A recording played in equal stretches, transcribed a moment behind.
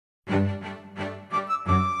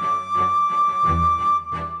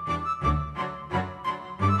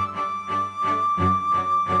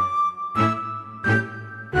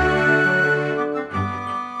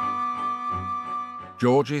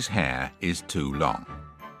George's hair is too long.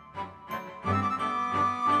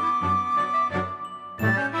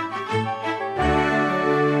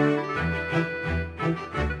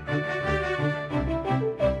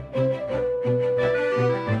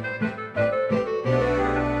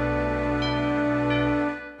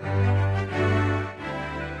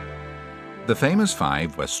 The famous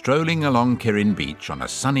five were strolling along Kirrin Beach on a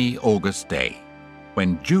sunny August day,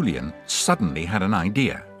 when Julian suddenly had an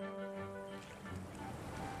idea.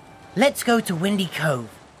 Let's go to Windy Cove.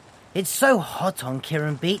 It's so hot on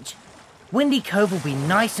Kirrin Beach. Windy Cove will be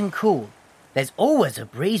nice and cool. There's always a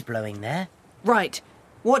breeze blowing there. Right.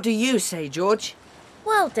 What do you say, George?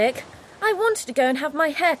 Well, Dick, I wanted to go and have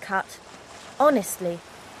my hair cut. Honestly,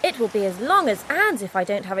 it will be as long as Anne's if I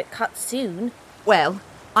don't have it cut soon. Well,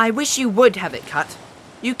 I wish you would have it cut.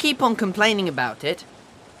 You keep on complaining about it,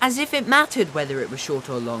 as if it mattered whether it was short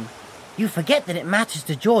or long. You forget that it matters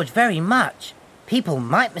to George very much. People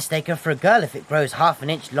might mistake her for a girl if it grows half an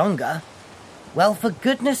inch longer. Well, for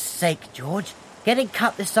goodness sake, George, get it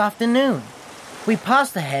cut this afternoon. We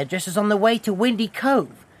passed the hairdressers on the way to Windy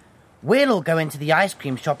Cove. We'll all go into the ice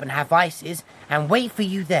cream shop and have ices and wait for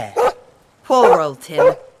you there. Poor old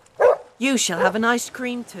Tim. You shall have an ice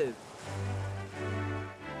cream too.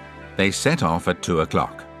 They set off at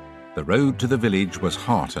 2:00. The road to the village was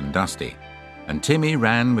hot and dusty, and Timmy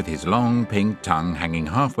ran with his long pink tongue hanging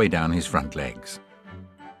halfway down his front legs.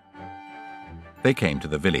 They came to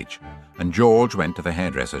the village, and George went to the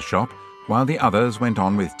hairdresser's shop, while the others went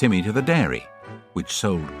on with Timmy to the dairy, which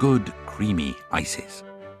sold good, creamy ices.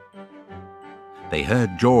 They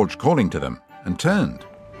heard George calling to them and turned.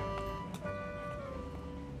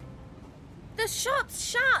 The shop's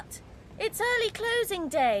shut. It's early closing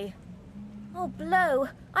day. Oh, blow.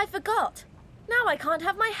 I forgot. Now I can't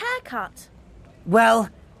have my hair cut. Well,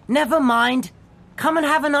 never mind. Come and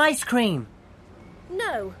have an ice cream.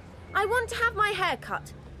 No, I want to have my hair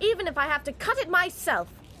cut, even if I have to cut it myself.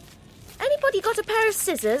 Anybody got a pair of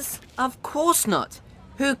scissors? Of course not.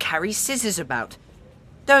 Who carries scissors about?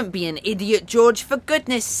 Don't be an idiot, George. For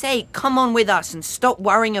goodness sake, come on with us and stop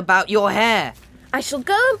worrying about your hair. I shall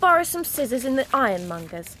go and borrow some scissors in the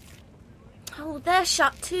ironmonger's. Oh, they're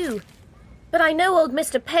shut too. But I know old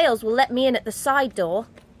Mr. Pales will let me in at the side door.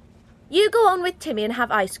 You go on with Timmy and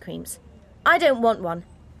have ice creams. I don't want one.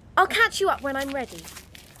 I'll catch you up when I'm ready.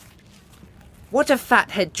 What a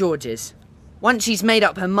fathead George is. Once she's made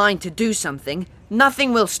up her mind to do something,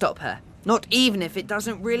 nothing will stop her. Not even if it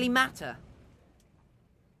doesn't really matter.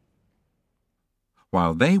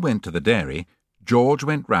 While they went to the dairy, George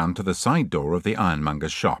went round to the side door of the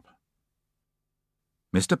ironmonger's shop.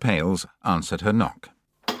 Mr. Pales answered her knock.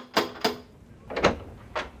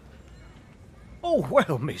 Oh,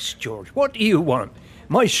 well, Miss George, what do you want?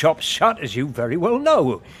 My shop's shut, as you very well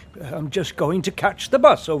know. I'm just going to catch the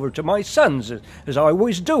bus over to my son's, as I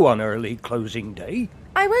always do on early closing day.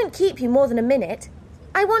 I won't keep you more than a minute.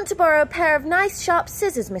 I want to borrow a pair of nice sharp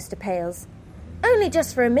scissors, Mr. Pales. Only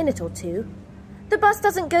just for a minute or two. The bus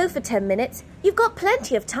doesn't go for 10 minutes. You've got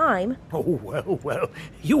plenty of time. Oh, well,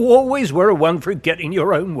 you always were one for getting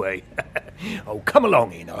your own way. Oh, come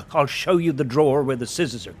along in. I'll show you the drawer where the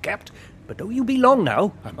scissors are kept. But don't you be long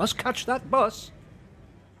now. I must catch that bus.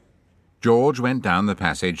 George went down the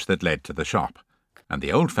passage that led to the shop, and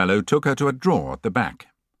the old fellow took her to a drawer at the back.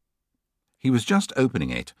 He was just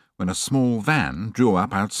opening it when a small van drew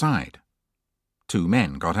up outside. 2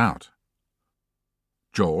 men got out.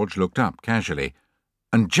 George looked up casually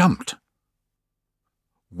and jumped.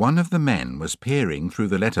 One of the men was peering through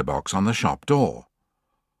the letterbox on the shop door.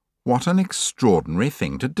 What an extraordinary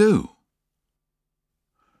thing to do!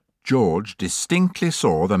 George distinctly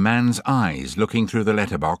saw the man's eyes looking through the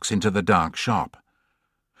letterbox into the dark shop.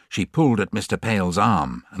 She pulled at Mr. Pale's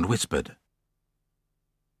arm and whispered,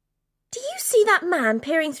 Do you see that man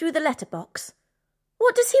peering through the letterbox?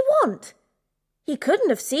 What does he want? He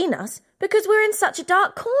couldn't have seen us because we're in such a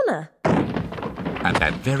dark corner. At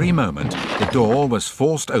that very moment, the door was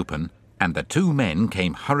forced open and the 2 men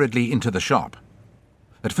came hurriedly into the shop.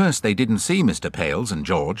 At first they didn't see Mr. Pales and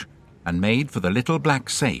George, and made for the little black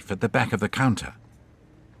safe at the back of the counter.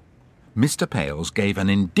 Mr. Pales gave an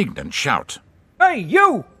indignant shout. Hey,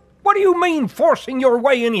 you! What do you mean forcing your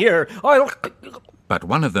way in here? But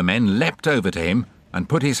one of the men leapt over to him and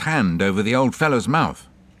put his hand over the old fellow's mouth.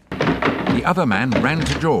 The other man ran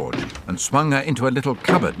to George and swung her into a little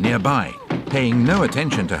cupboard nearby, paying no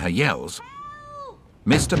attention to her yells.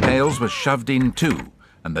 Mr. Pales was shoved in too,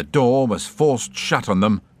 and the door was forced shut on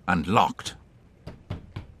them and locked.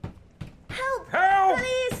 Help! Help!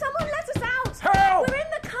 Please, someone let us out! Help! We're in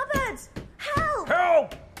the cupboard! Help!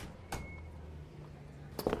 Help!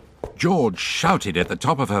 George shouted at the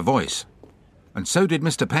top of her voice, and so did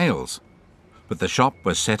Mr. Pales. But the shop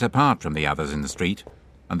was set apart from the others in the street,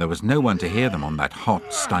 and there was no one to hear them on that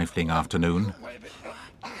hot, stifling afternoon.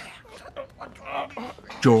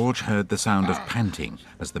 George heard the sound of panting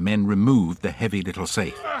as the men removed the heavy little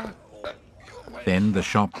safe. Then the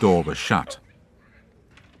shop door was shut,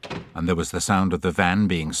 and there was the sound of the van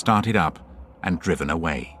being started up and driven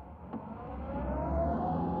away.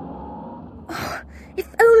 If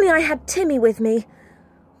only I had Timmy with me.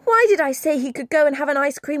 Why did I say he could go and have an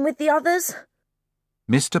ice cream with the others?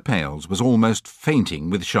 Mr. Pales was almost fainting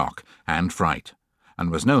with shock and fright, and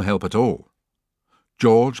was no help at all.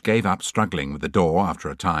 George gave up struggling with the door after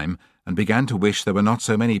a time, and began to wish there were not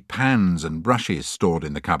so many pans and brushes stored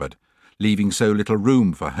in the cupboard, leaving so little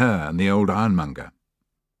room for her and the old ironmonger.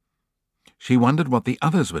 She wondered what the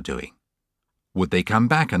others were doing. Would they come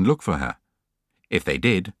back and look for her? If they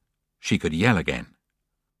did, she could yell again.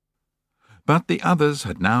 But the others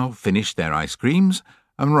had now finished their ice creams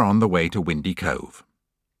and were on the way to Windy Cove.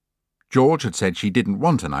 George had said she didn't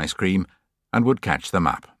want an ice cream and would catch them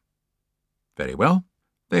up. Very well,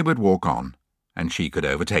 they would walk on, and she could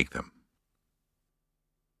overtake them.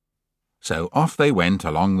 So off they went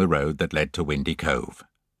along the road that led to Windy Cove,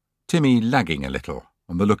 Timmy lagging a little,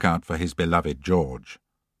 on the lookout for his beloved George.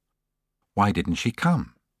 Why didn't she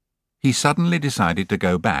come? He suddenly decided to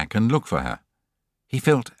go back and look for her. He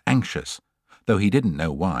felt anxious, though he didn't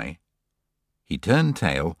know why. He turned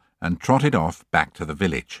tail and trotted off back to the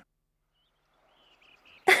village.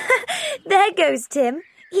 There goes Tim.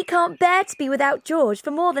 He can't bear to be without George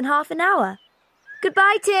for more than half an hour.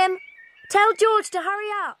 Goodbye, Tim. Tell George to hurry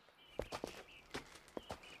up.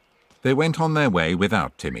 They went on their way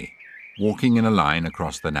without Timmy, walking in a line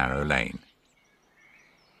across the narrow lane.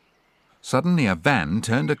 Suddenly a van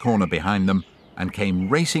turned a corner behind them and came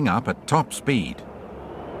racing up at top speed.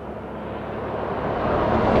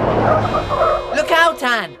 Look out,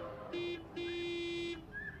 Anne!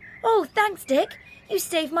 Oh, thanks, Dick. You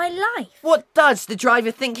saved my life. What does the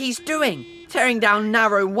driver think he's doing? Tearing down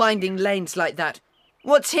narrow, winding lanes like that.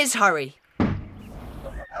 What's his hurry?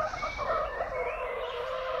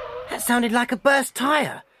 That sounded like a burst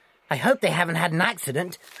tyre. I hope they haven't had an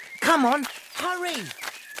accident. Come on, hurry!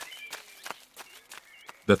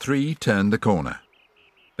 The three turned the corner.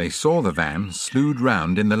 They saw the van slewed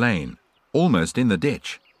round in the lane, almost in the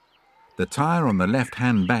ditch. The tyre on the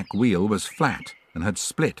left-hand back wheel was flat and had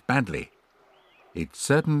split badly. It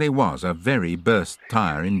certainly was a very burst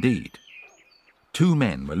tyre indeed. Two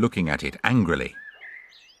men were looking at it angrily.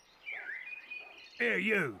 Here,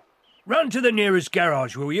 you. Run to the nearest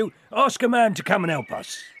garage, will you? Ask a man to come and help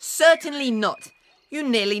us. Certainly not. You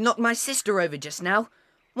nearly knocked my sister over just now.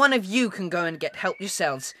 One of you can go and get help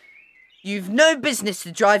yourselves. You've no business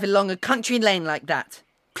to drive along a country lane like that.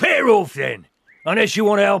 Clear off, then. Unless you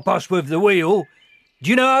want to help us with the wheel. Do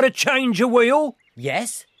you know how to change a wheel?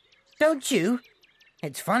 Yes? Don't you?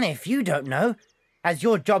 It's funny if you don't know. As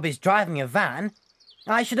your job is driving a van,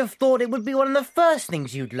 I should have thought it would be one of the first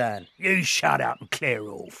things you'd learn. You shut up and clear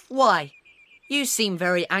off. Why? You seem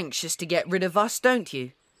very anxious to get rid of us, don't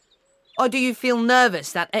you? Or do you feel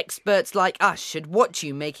nervous that experts like us should watch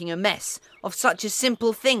you making a mess of such a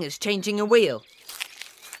simple thing as changing a wheel?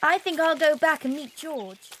 I think I'll go back and meet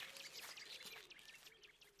George.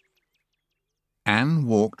 Anne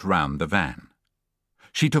walked round the van.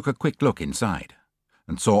 She took a quick look inside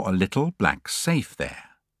and saw a little black safe there.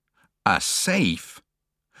 A safe?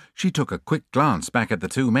 She took a quick glance back at the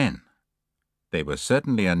two men. They were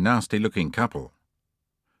certainly a nasty-looking couple.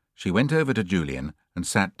 She went over to Julian and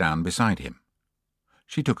sat down beside him.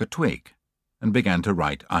 She took a twig and began to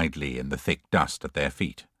write idly in the thick dust at their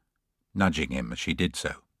feet, nudging him as she did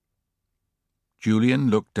so. Julian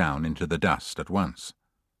looked down into the dust at once.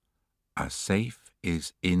 "A safe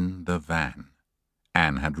is in the van,"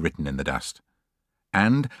 Anne had written in the dust.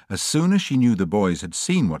 And, as soon as she knew the boys had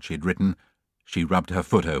seen what she had written, she rubbed her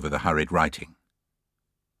foot over the hurried writing.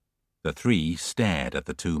 The three stared at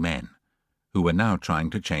the two men, who were now trying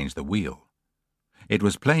to change the wheel. It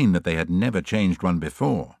was plain that they had never changed one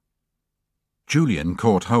before. Julian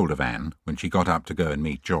caught hold of Anne when she got up to go and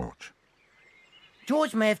meet George.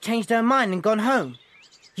 George may have changed her mind and gone home.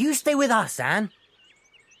 You stay with us, Anne.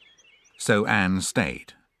 So Anne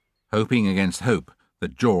stayed, hoping against hope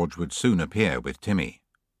that George would soon appear with Timmy.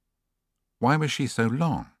 Why was she so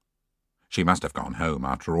long? She must have gone home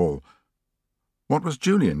after all. What was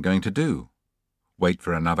Julian going to do? Wait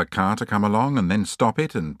for another car to come along and then stop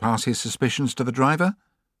it and pass his suspicions to the driver?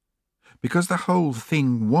 Because the whole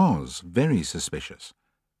thing was very suspicious.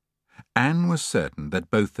 Anne was certain that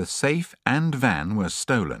both the safe and van were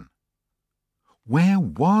stolen. Where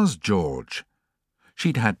was George?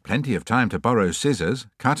 She'd had plenty of time to borrow scissors,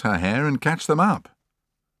 cut her hair and catch them up.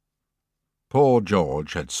 Poor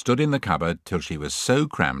George had stood in the cupboard till she was so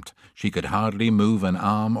cramped she could hardly move an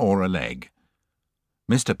arm or a leg.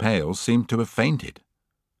 Mr. Pales seemed to have fainted,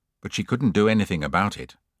 but she couldn't do anything about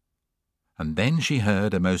it. And then she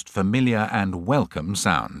heard a most familiar and welcome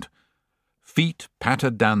sound. Feet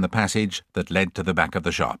pattered down the passage that led to the back of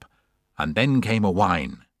the shop, and then came a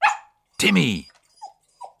whine. Timmy!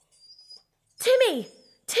 Timmy!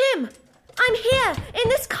 Tim! I'm here, in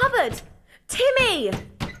this cupboard! Timmy!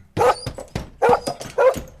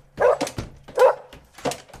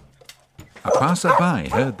 A passer-by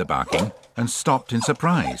heard the barking and stopped in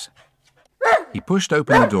surprise. He pushed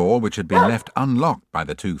open the door, which had been left unlocked by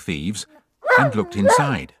the two thieves, and looked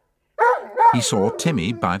inside. He saw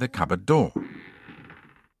Timmy by the cupboard door.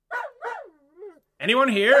 Anyone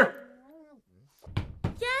here?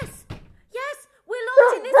 Yes! Yes! We're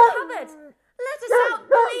locked in this cupboard! Let us out,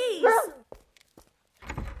 please!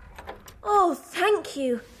 Oh, thank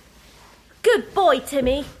you. Good boy,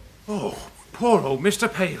 Timmy. Oh, poor old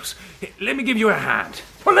Mr. Pales. Let me give you a hand.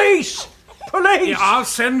 Police! Police! Yeah, I'll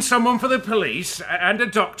send someone for the police and a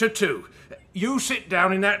doctor too. You sit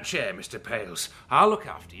down in that chair, Mr. Pales. I'll look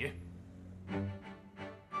after you.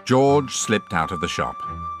 George slipped out of the shop.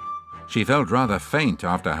 She felt rather faint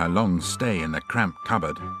after her long stay in the cramped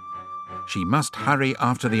cupboard. She must hurry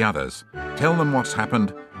after the others, tell them what's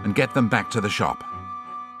happened, and get them back to the shop.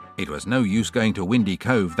 It was no use going to Windy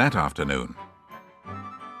Cove that afternoon.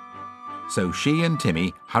 So she and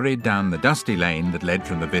Timmy hurried down the dusty lane that led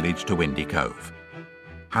from the village to Windy Cove.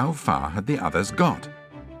 How far had the others got?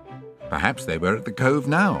 Perhaps they were at the cove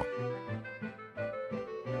now.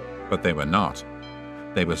 But they were not.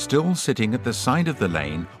 They were still sitting at the side of the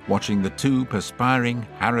lane, watching the two perspiring,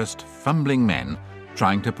 harassed, fumbling men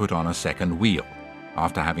trying to put on a second wheel,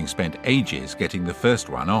 after having spent ages getting the first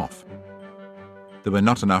one off. There were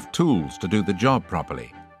not enough tools to do the job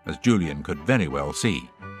properly, as Julian could very well see.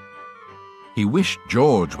 He wished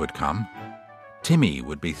George would come. Timmy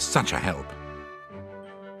would be such a help.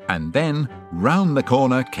 And then, round the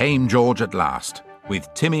corner came George at last,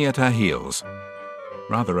 with Timmy at her heels.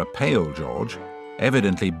 Rather a pale George,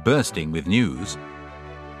 evidently bursting with news.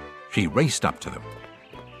 She raced up to them.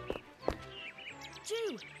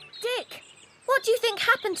 Ju, Dick, what do you think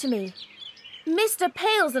happened to me? Mr.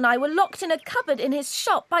 Pales and I were locked in a cupboard in his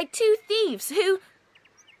shop by two thieves who...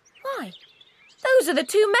 Why, those are the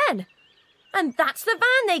two men. And that's the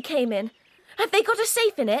van they came in. Have they got a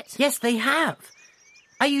safe in it? Yes, they have.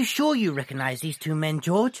 Are you sure you recognise these two men,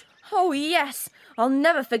 George? Oh, yes. I'll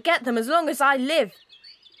never forget them as long as I live.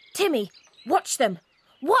 Timmy, watch them.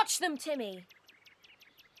 Watch them, Timmy.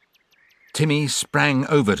 Timmy sprang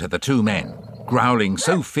over to the two men, growling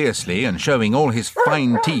so fiercely and showing all his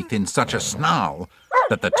fine teeth in such a snarl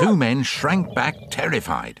that the two men shrank back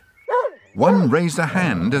terrified. One raised a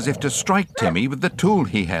hand as if to strike Timmy with the tool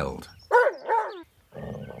he held.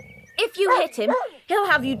 If you hit him, he'll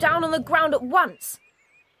have you down on the ground at once.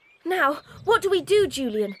 Now, what do we do,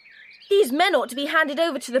 Julian? These men ought to be handed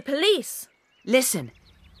over to the police. Listen,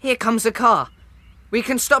 here comes a car. We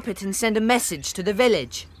can stop it and send a message to the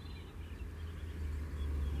village.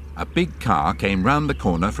 A big car came round the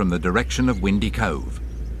corner from the direction of Windy Cove.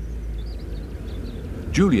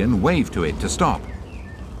 Julian waved to it to stop.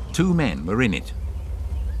 Two men were in it.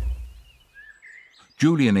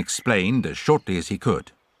 Julian explained as shortly as he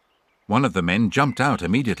could. One of the men jumped out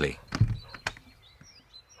immediately.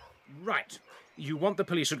 Right. You want the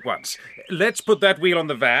police at once. Let's put that wheel on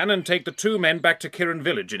the van and take the two men back to Kirin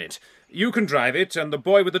Village in it. You can drive it, and the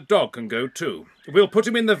boy with the dog can go too. We'll put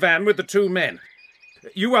him in the van with the two men.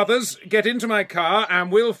 You others, get into my car,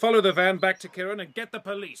 and we'll follow the van back to Kirin and get the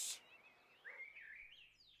police.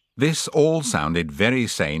 This all sounded very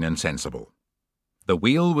sane and sensible. The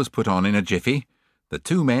wheel was put on in a jiffy, the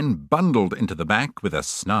two men bundled into the back with a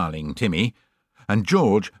snarling Timmy, and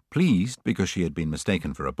George, pleased because she had been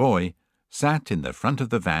mistaken for a boy, sat in the front of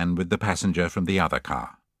the van with the passenger from the other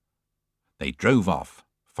car. They drove off,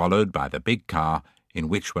 followed by the big car in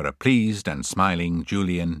which were a pleased and smiling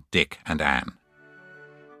Julian, Dick and Anne.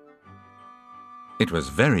 It was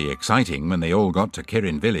very exciting when they all got to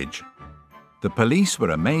Kirin Village. The police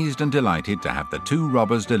were amazed and delighted to have the two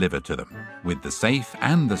robbers delivered to them, with the safe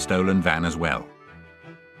and the stolen van as well.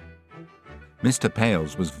 Mr.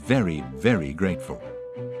 Pales was very, very grateful.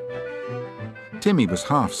 Timmy was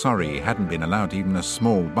half sorry he hadn't been allowed even a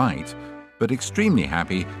small bite, but extremely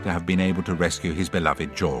happy to have been able to rescue his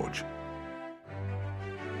beloved George.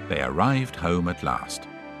 They arrived home at last,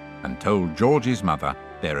 and told George's mother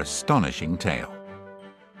their astonishing tale.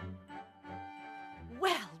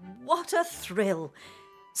 What a thrill.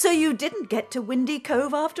 So you didn't get to Windy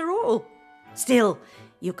Cove after all. Still,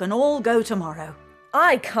 you can all go tomorrow.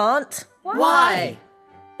 I can't. Why?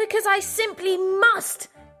 Because I simply must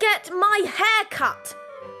get my hair cut.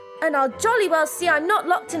 And I'll jolly well see I'm not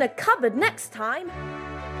locked in a cupboard next time.